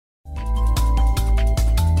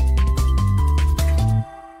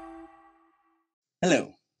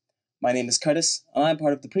Hello, my name is Kurtis and I'm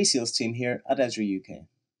part of the pre-sales team here at Esri UK.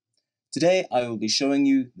 Today I will be showing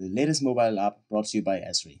you the latest mobile app brought to you by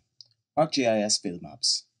Esri, ArcGIS Field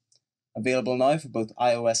Maps. Available now for both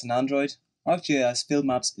iOS and Android, ArcGIS Field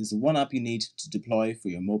Maps is the one app you need to deploy for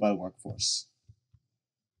your mobile workforce.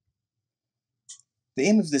 The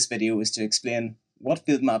aim of this video is to explain what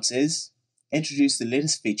Field Maps is, introduce the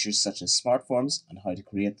latest features such as smart forms and how to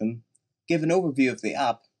create them, give an overview of the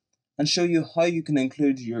app, and show you how you can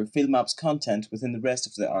include your Field Maps content within the rest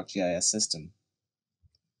of the ArcGIS system.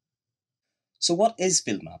 So what is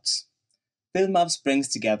Field Maps? Field Maps brings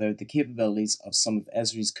together the capabilities of some of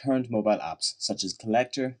Esri's current mobile apps, such as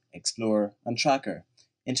Collector, Explorer, and Tracker,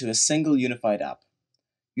 into a single unified app.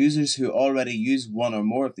 Users who already use one or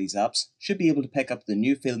more of these apps should be able to pick up the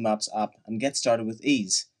new Field Maps app and get started with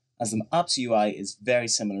ease, as the app's UI is very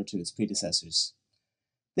similar to its predecessors.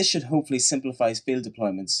 This should hopefully simplify field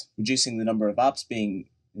deployments, reducing the number of apps being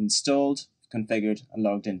installed, configured, and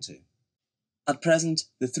logged into. At present,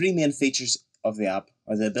 the three main features of the app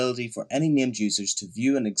are the ability for any named users to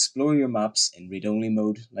view and explore your maps in read-only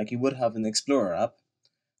mode like you would have in the Explorer app,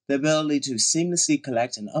 the ability to seamlessly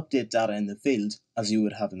collect and update data in the field as you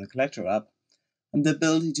would have in the Collector app, and the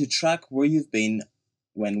ability to track where you've been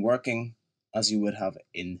when working as you would have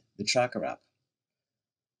in the Tracker app.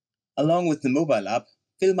 Along with the mobile app,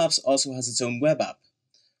 Field Maps also has its own web app.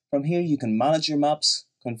 From here you can manage your maps,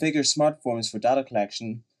 configure smart forms for data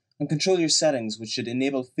collection, and control your settings, which should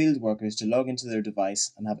enable field workers to log into their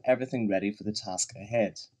device and have everything ready for the task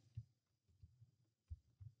ahead.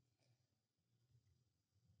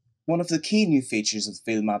 One of the key new features of the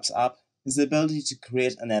Field Maps app is the ability to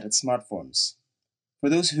create and edit smart forms.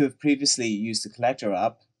 For those who have previously used the Collector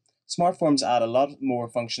app, smart forms add a lot more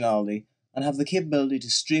functionality and have the capability to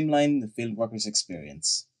streamline the field worker's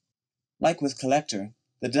experience. Like with Collector,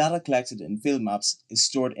 the data collected in Field Maps is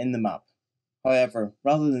stored in the map. However,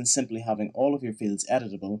 rather than simply having all of your fields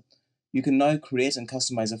editable, you can now create and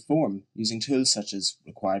customize a form using tools such as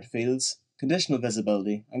required fields, conditional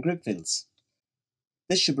visibility, and group fields.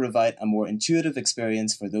 This should provide a more intuitive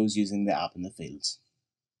experience for those using the app in the field.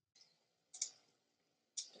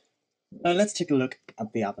 Now let's take a look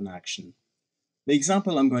at the app in action. The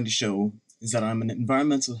example I'm going to show is that I'm an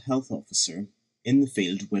environmental health officer in the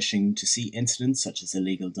field wishing to see incidents such as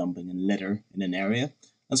illegal dumping and litter in an area,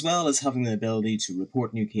 as well as having the ability to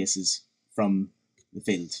report new cases from the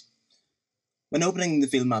field. When opening the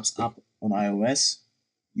Field Maps app on iOS,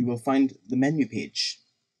 you will find the menu page.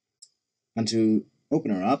 And to open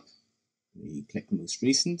our app, we click Most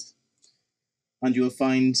Recent, and you will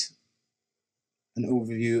find an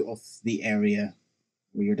overview of the area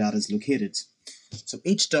where your data is located. So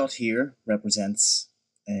each dot here represents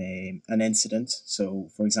an incident. So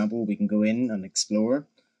for example, we can go in and explore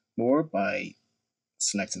more by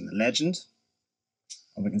selecting the legend,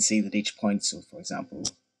 and we can see that each point, so for example,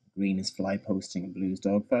 green is fly posting and blue is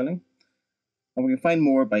dog filing. And we can find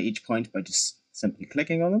more by each point by just simply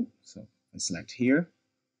clicking on them. So if I select here,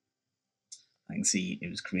 I can see it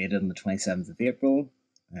was created on the 27th of April.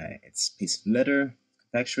 It's a piece of litter,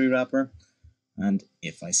 confectionery wrapper. And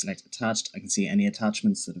if I select attached, I can see any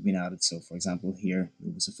attachments that have been added. So for example, here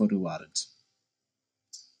there was a photo added.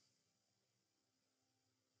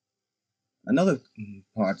 Another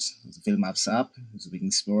part of the Field Maps app is we can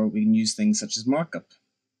explore, we can use things such as Markup.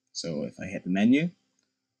 So if I hit the menu,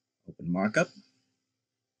 open Markup,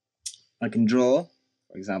 I can draw,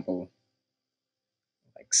 for example,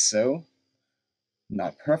 like so.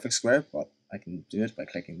 Not perfect square, but I can do it by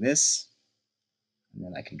clicking this. And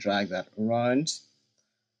then I can drag that around.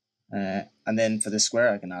 And then for the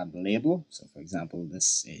square, I can add a label. So for example,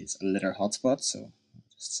 this is a litter hotspot. So I'll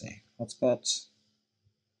just say hotspot.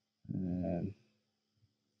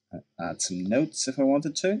 Add some notes if I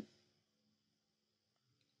wanted to.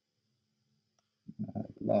 A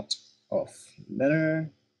lot of litter.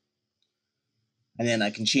 And then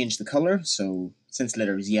I can change the color. So since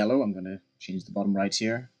litter is yellow, I'm going to change the bottom right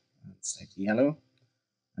here. Select yellow.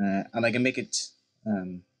 And I can make it,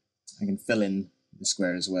 I can fill in the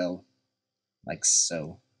square as well, like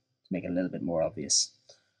so, to make it a little bit more obvious.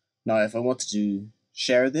 Now, if I wanted to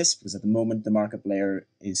share this, because at the moment the markup layer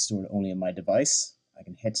is stored only on my device, I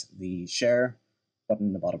can hit the share button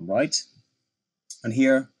in the bottom right. And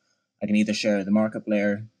here, I can either share the markup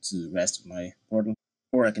layer to the rest of my portal,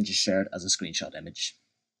 or I can just share it as a screenshot image.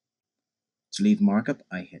 To leave markup,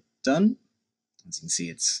 I hit done. As you can see,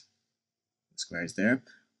 it's the squares there.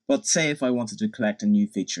 But say if I wanted to collect a new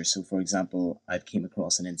feature, so for example, I came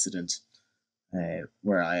across an incident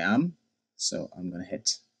where I am. So I'm going to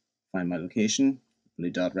hit find my location. Blue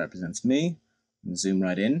dot represents me. And zoom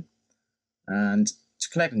right in. And to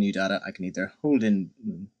collect new data, I can either hold in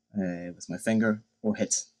with my finger or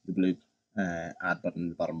hit the blue add button in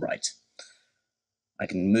the bottom right. I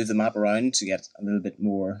can move the map around to get a little bit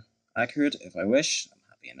more accurate if I wish. I'm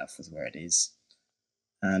happy enough with where it is.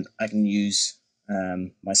 And I can use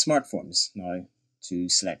my smart forms now to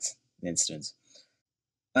select the incident.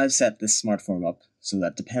 I've set this smart form up so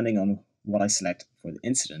that depending on what I select for the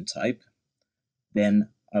incident type, then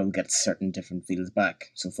I will get certain different fields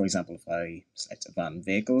back. So for example, if I select abandoned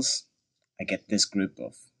vehicles, I get this group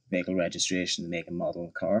of vehicle registration, the make and model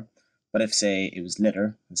car. But if, say, it was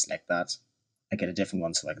litter, and select that, I get a different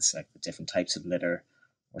one, so I can select the different types of litter,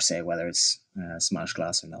 or say whether it's smashed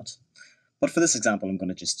glass or not. But for this example, I'm going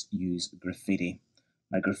to just use graffiti.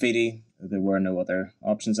 Now graffiti, there were no other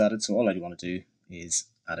options added, so all I want to do is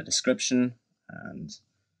add a description, and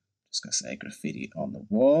just going to say graffiti on the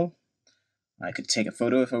wall. I could take a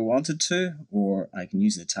photo if I wanted to, or I can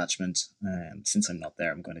use an attachment. Since I'm not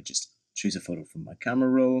there, I'm going to just choose a photo from my camera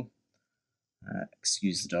roll.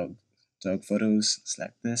 Excuse the dog photos,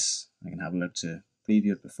 select this. I can have a look to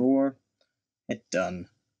preview it before. Hit done,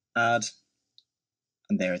 add,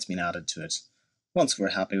 and there it's been added to it. Once we're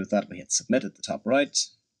happy with that, we hit submit at the top right.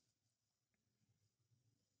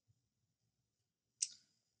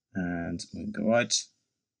 And we can go out.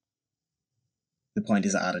 The point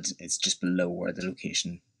is added, it's just below where the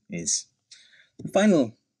location is. The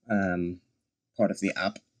final part of the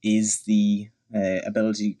app is the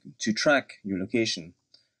ability to track your location.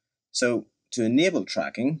 So to enable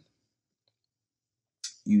tracking,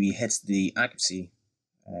 you hit the accuracy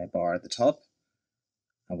bar at the top,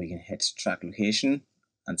 and we can hit track location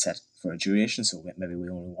and set for a duration. So maybe we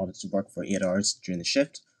only want it to work for 8 hours during the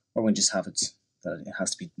shift, or we just have it that it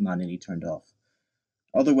has to be manually turned off.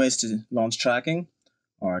 Other ways to launch tracking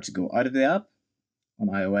are to go out of the app on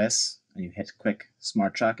iOS and you hit quick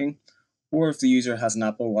smart tracking, or if the user has an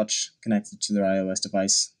Apple Watch connected to their iOS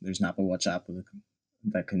device, there's an Apple Watch app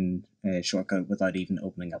that can shortcut without even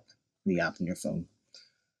opening up the app on your phone.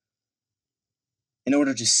 In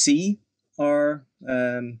order to see our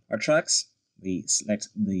tracks, we select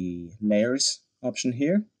the layers option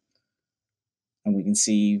here, and we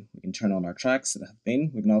can turn on our tracks that have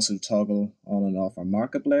been. We can also toggle on and off our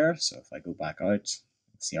markup layer. So if I go back out,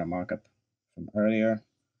 see our markup from earlier,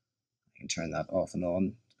 I can turn that off and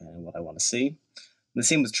on what I want to see. And the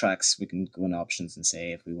same with tracks, we can go in options and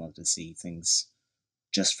say if we wanted to see things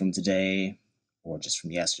just from today or just from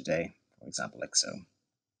yesterday, for example, like so.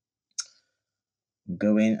 We'll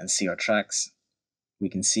go in and see our tracks. We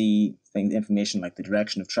can see information like the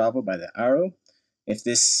direction of travel by the arrow. If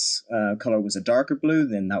this color was a darker blue,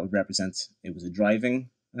 then that would represent it was a driving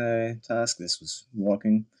task. This was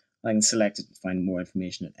walking. I can select it and find more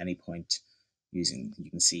information at any point using, you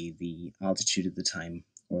can see the altitude of the time,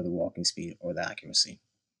 or the walking speed, or the accuracy.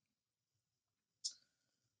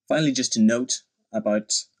 Finally, just to note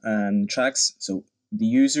about tracks. So the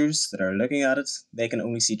users that are looking at it, they can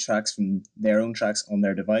only see tracks from their own tracks on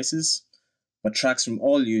their devices, but tracks from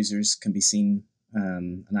all users can be seen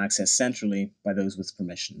and accessed centrally by those with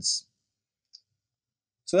permissions.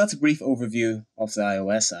 So that's a brief overview of the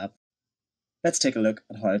iOS app. Let's take a look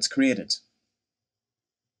at how it's created.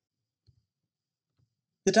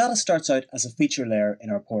 The data starts out as a feature layer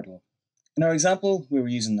in our portal. In our example, we were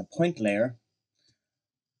using the point layer,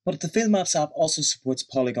 but the Field Maps app also supports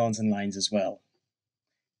polygons and lines as well.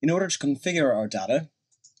 In order to configure our data,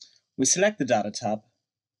 we select the Data tab,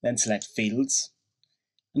 then select Fields,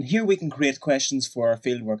 and here we can create questions for our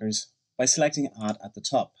field workers by selecting Add at the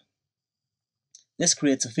top. This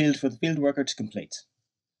creates a field for the field worker to complete.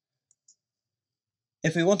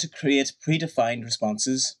 If we want to create predefined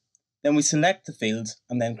responses, then we select the field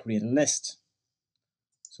and then create a list.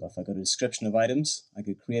 So if I go to description of items, I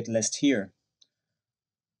could create a list here.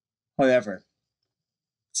 However,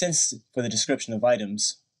 since for the description of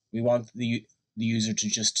items, we want the user to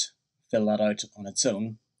just fill that out on its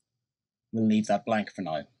own, we'll leave that blank for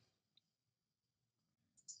now.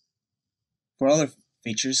 For other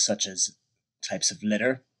features such as types of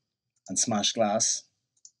litter and smashed glass,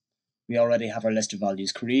 we already have our list of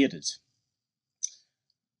values created.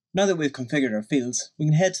 Now that we've configured our fields, we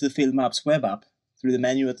can head to the Field Maps web app through the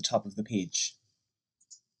menu at the top of the page.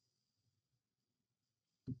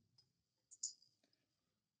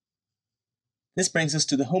 This brings us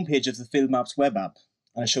to the homepage of the Field Maps web app,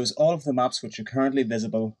 and it shows all of the maps which are currently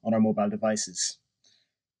visible on our mobile devices.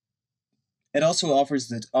 It also offers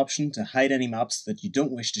the option to hide any maps that you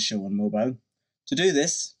don't wish to show on mobile. To do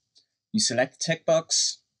this, you select the tick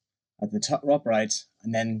box at the top right,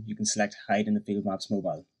 and then you can select Hide in the Field Maps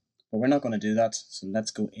mobile. But we're not going to do that, so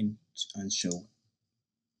let's go in and show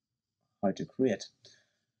how to create.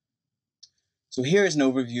 So here is an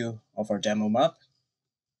overview of our demo map,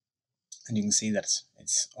 and you can see that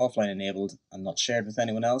it's offline enabled and not shared with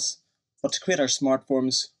anyone else. But to create our smart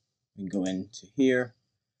forms, we can go into here,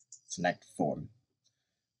 select form.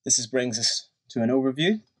 This brings us to an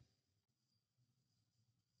overview.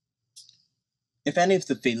 If any of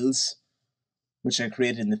the fields which are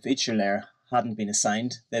created in the feature layer hadn't been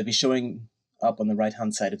assigned, they'll be showing up on the right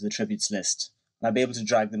hand side of the attributes list. And I'll be able to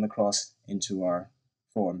drag them across into our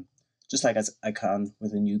form, just like as I can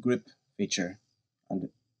with a new group feature, and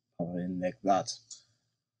put it in like that.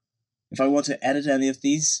 If I want to edit any of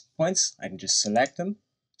these points, I can just select them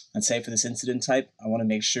and say for this incident type, I want to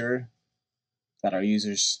make sure that our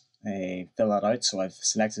users fill that out. So I've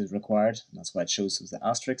selected required, and that's why it shows with the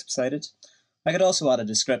asterisk beside it. I could also add a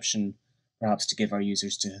description, perhaps to give our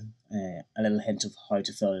users a little hint of how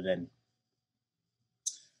to fill it in.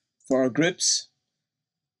 For our groups,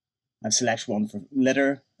 I've selected one for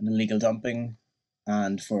litter and illegal dumping,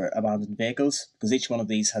 and for abandoned vehicles, because each one of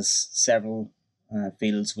these has several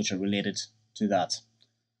fields which are related to that.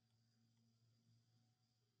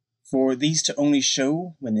 For these to only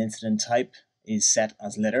show when the incident type is set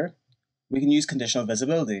as litter, we can use conditional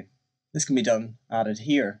visibility. This can be added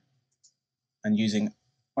here, and using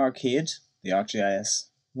Arcade, the ArcGIS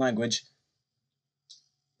language,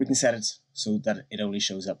 we can set it so that it only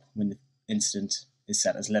shows up when the incident is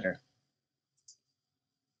set as litter.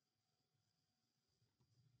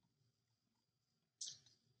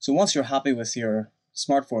 So once you're happy with your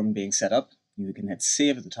smart form being set up, you can hit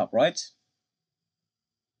Save at the top right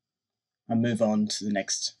and move on to the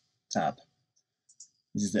next tab.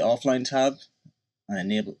 This is the offline tab,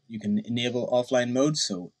 and you can enable offline mode.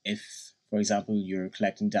 So if, for example, you're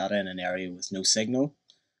collecting data in an area with no signal,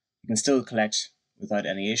 you can still collect without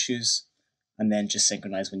any issues, and then just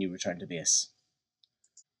synchronize when you return to base.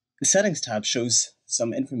 The Settings tab shows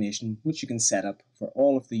some information which you can set up for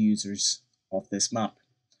all of the users of this map.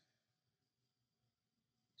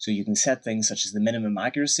 So you can set things such as the minimum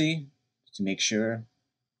accuracy to make sure.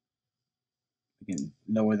 You can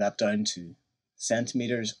lower that down to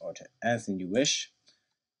centimeters or to anything you wish.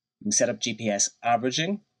 You can set up GPS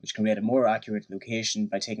averaging, which can create a more accurate location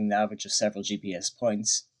by taking the average of several GPS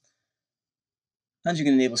points. And you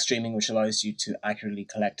can enable streaming, which allows you to accurately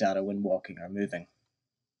collect data when walking or moving.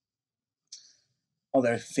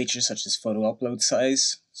 Other features such as photo upload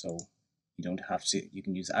size, so you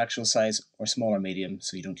can use actual size or small or medium,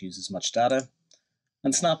 so you don't use as much data.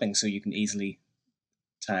 And snapping, so you can easily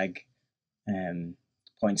tag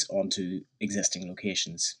points onto existing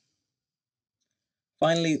locations.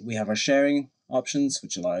 Finally, we have our sharing options,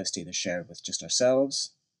 which allow us to either share with just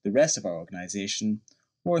ourselves, the rest of our organization,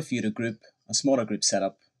 or if you had a smaller group set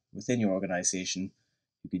up within your organization,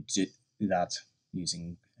 you could do that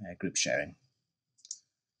using group sharing.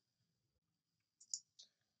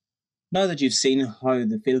 Now that you've seen how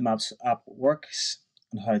the Field Maps app works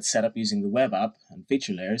and how it's set up using the web app and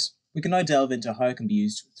feature layers, we can now delve into how it can be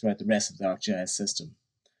used throughout the rest of the ArcGIS system.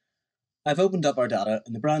 I've opened up our data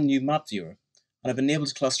in the brand new map viewer, and I've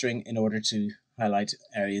enabled clustering in order to highlight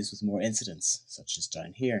areas with more incidents, such as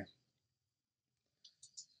down here.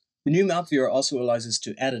 The new map viewer also allows us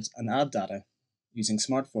to edit and add data using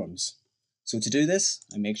smart forms. So to do this,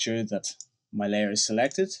 I make sure that my layer is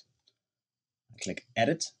selected. I click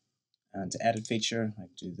Edit, and to edit feature, I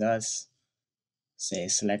do this. Say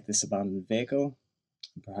select this abandoned vehicle.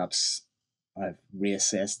 Perhaps I've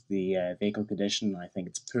reassessed the vehicle condition. I think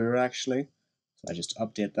it's poor actually, so I just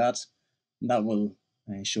update that, and that will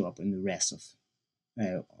show up in the rest of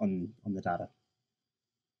on the data.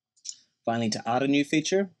 Finally, to add a new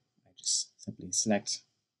feature, I just simply select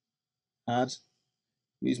Add,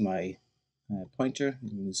 use my pointer,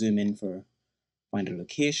 and zoom in for find a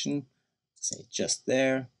location, say just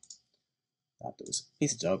there. That does a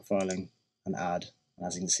piece of dog filing and add, and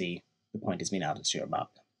as you can see, the point has been added to your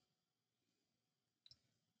map.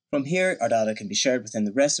 From here, our data can be shared within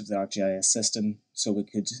the rest of the ArcGIS system, so we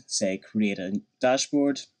could, say, create a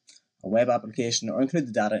dashboard, a web application, or include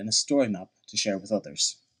the data in a story map to share with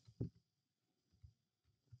others.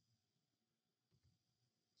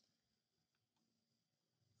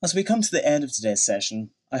 As we come to the end of today's session,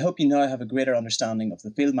 I hope you now have a greater understanding of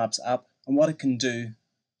the Field Maps app and what it can do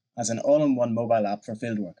as an all-in-one mobile app for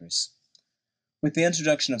field workers. With the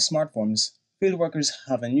introduction of smart forms, field workers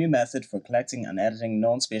have a new method for collecting and editing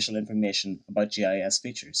non-spatial information about GIS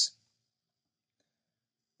features.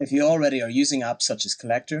 If you already are using apps such as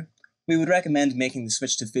Collector, we would recommend making the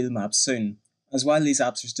switch to Field Maps soon, as while these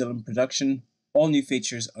apps are still in production, all new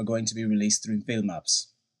features are going to be released through Field Maps.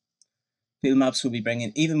 Field Maps will be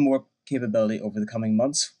bringing even more capability over the coming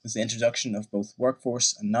months with the introduction of both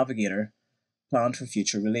Workforce and Navigator planned for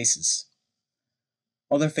future releases.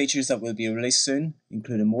 Other features that will be released soon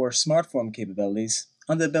include more smart form capabilities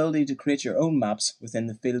and the ability to create your own maps within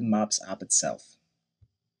the Field Maps app itself.